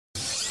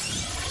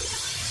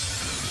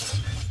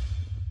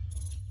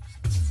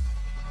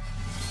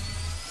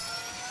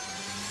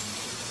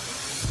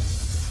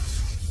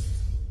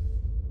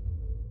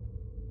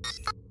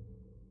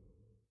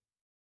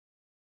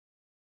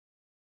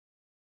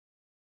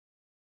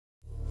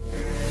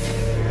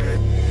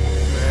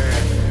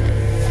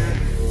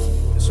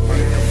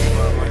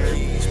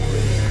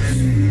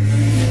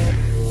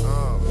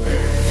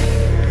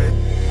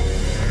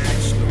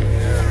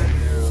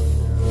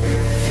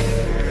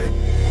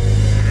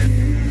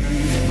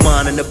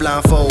Mine in the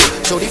blindfold.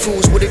 Show these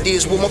fools what it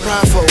is with my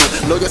pride for.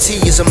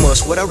 Loyalty is a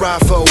must, what I ride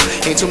for.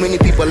 Ain't too many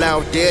people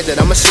out there that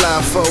I'ma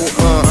slide for.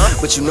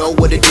 But you know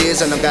what it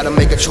is, and I gotta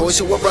make a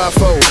choice who I ride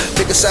for.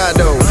 Pick a side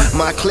though,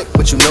 my clique,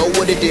 but you know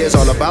what it is,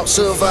 all about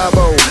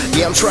survival.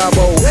 Yeah, I'm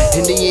tribal.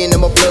 In the end, in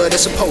my blood,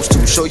 it's supposed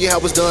to show you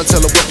how it's done, tell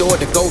her what door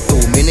to go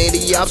through. Many of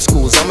the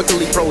obstacles, I'ma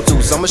clearly pro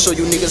tools. I'ma show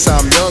you niggas how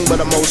I'm young, but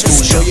I'm old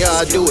school. Show you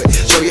how I do it,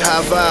 show you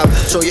how I vibe,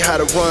 show you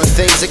how to run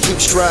things that keep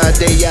stride.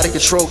 They out of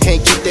control, can't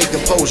keep their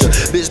composure.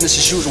 Business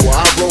as usual,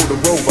 I roll the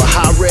rover.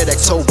 High red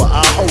October,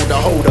 I hold a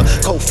holder.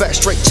 Cold fat,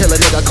 straight chillin',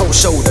 nigga, cold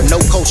shoulder.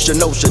 No coast, you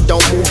know, shit,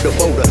 don't move the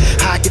boulder.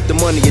 How I get the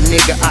money, a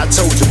nigga, I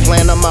told you.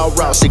 Plan I'm out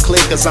route, see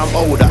clear cause I'm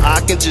older.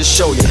 I can just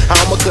show you,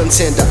 I'm a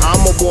contender,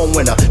 I'm a born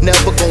winner.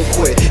 Never gon'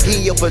 quit,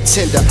 he a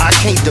pretender, I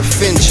can't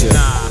defend you.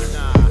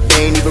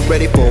 They ain't even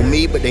ready for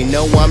me, but they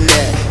know I'm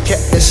that.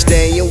 Kept that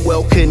staying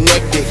well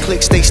connected.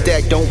 Click, stay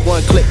stacked, don't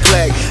run, click,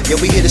 clack. Yeah,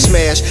 we here to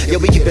smash,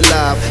 yeah, we keep it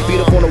live. Beat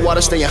up on the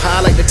water, staying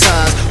high like the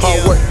tides.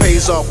 Hard work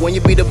pays off when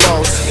you be the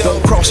boss.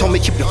 Don't cross,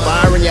 homie, keep the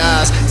fire in your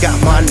eyes. Got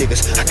my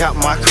niggas, I got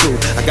my crew,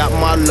 I got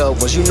my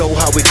loved ones, you know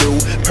how we do.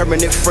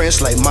 Permanent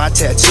friends like my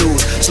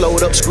tattoos.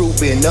 Slowed up, screw,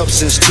 been up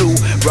since 2.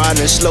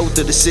 Riding slow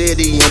through the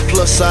city, and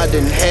plus I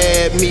done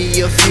had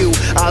me a few.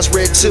 I was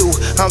red too,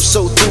 I'm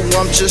so through,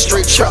 I'm just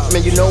straight chop,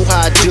 man, you know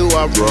how I do.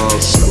 I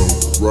ride slow,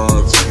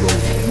 ride slow,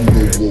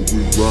 you know what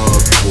we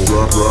ride for.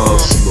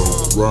 Ride slow,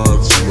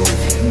 ride slow,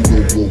 you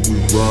know what we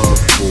ride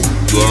for.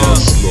 Ride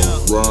slow,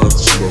 ride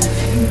slow,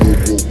 you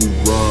know what we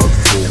ride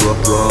for.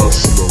 Ride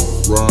slow,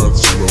 ride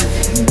slow,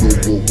 you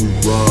know what we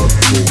ride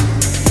for.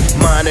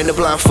 Mine in the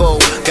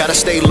blindfold, gotta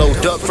stay low,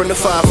 duck from the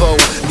 5-0.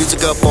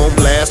 Music up on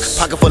blast,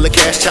 pocket full of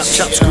cash, chop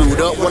chop,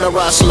 screwed up when I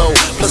ride slow.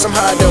 Plus I'm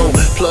high though,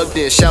 plugged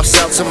in, shouts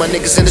out to my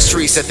niggas in the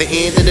streets. At the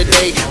end of the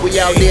day, we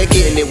out there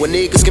getting it when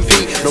niggas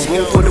compete. No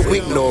room for the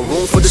weak, no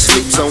room for the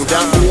sleep. Zone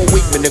down for a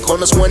week, in the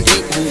corners one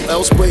deep. Who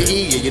else but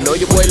he? Yeah, you know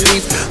your boy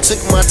L.E.A.F.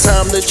 Took my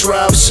time to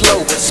drive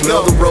slow,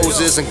 smell the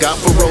roses and got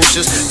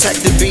ferocious. Tack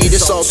the beat,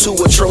 it's all too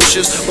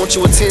atrocious. Want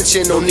your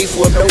attention, no need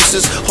for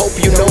hypnosis. Hope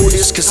you know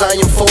this, cause I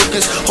am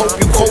focused. Hope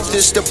you quote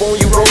this, step on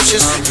you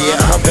roaches. Yeah,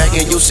 I'm back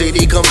in your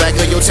city, come back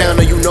in your town,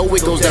 and you know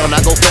it goes down. I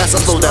go fast, I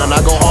slow down,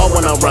 I go hard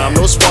when I rhyme.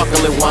 No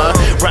sparkling wine,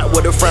 rap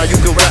with a frown, you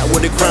can rap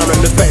with a crown.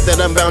 And the fact that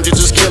I'm bound, you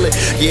just kill it.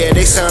 Yeah,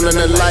 they sounding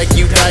alike,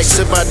 you dykes.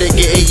 If I did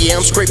get it, yeah,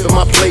 I'm scraping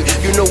my plate.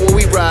 You know what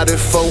we riding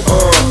for,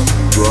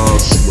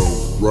 Ride slow,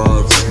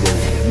 ride slow,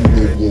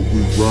 you know what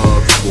we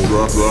ride for.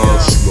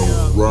 Ride slow,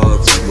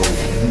 ride slow,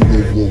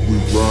 you know what we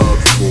ride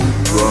for.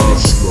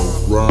 Ride slow,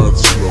 ride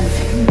slow,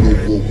 you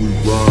know what we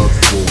ride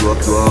for.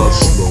 Ride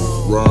slow,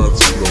 ride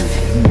slow,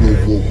 you know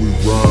what we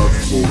ride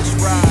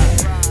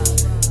for.